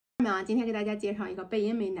今天给大家介绍一个贝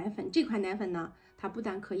因美奶粉。这款奶粉呢，它不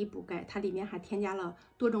但可以补钙，它里面还添加了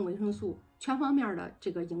多种维生素，全方面的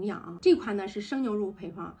这个营养啊。这款呢是生牛乳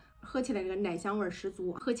配方，喝起来这个奶香味十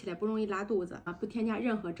足，喝起来不容易拉肚子啊，不添加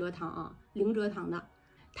任何蔗糖啊，零蔗糖的。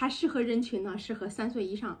它适合人群呢，适合3岁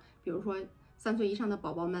以上，比如说3岁以上的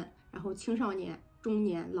宝宝们，然后青少年、中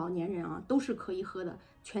年、老年人啊，都是可以喝的，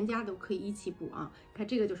全家都可以一起补啊。看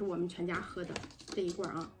这个就是我们全家喝的这一罐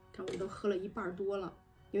啊，看我都喝了1半多了。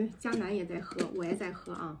因为佳楠也在喝，我也在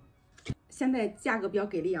喝啊。现在价格比较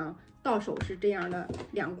给力啊，到手是这样的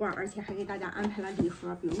2罐，而且还给大家安排了礼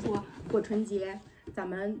盒，比如说过春节，咱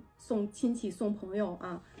们送亲戚送朋友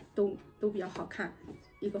啊，都比较好看。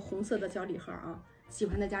一个红色的小礼盒啊，喜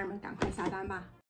欢的家人们赶快下单吧。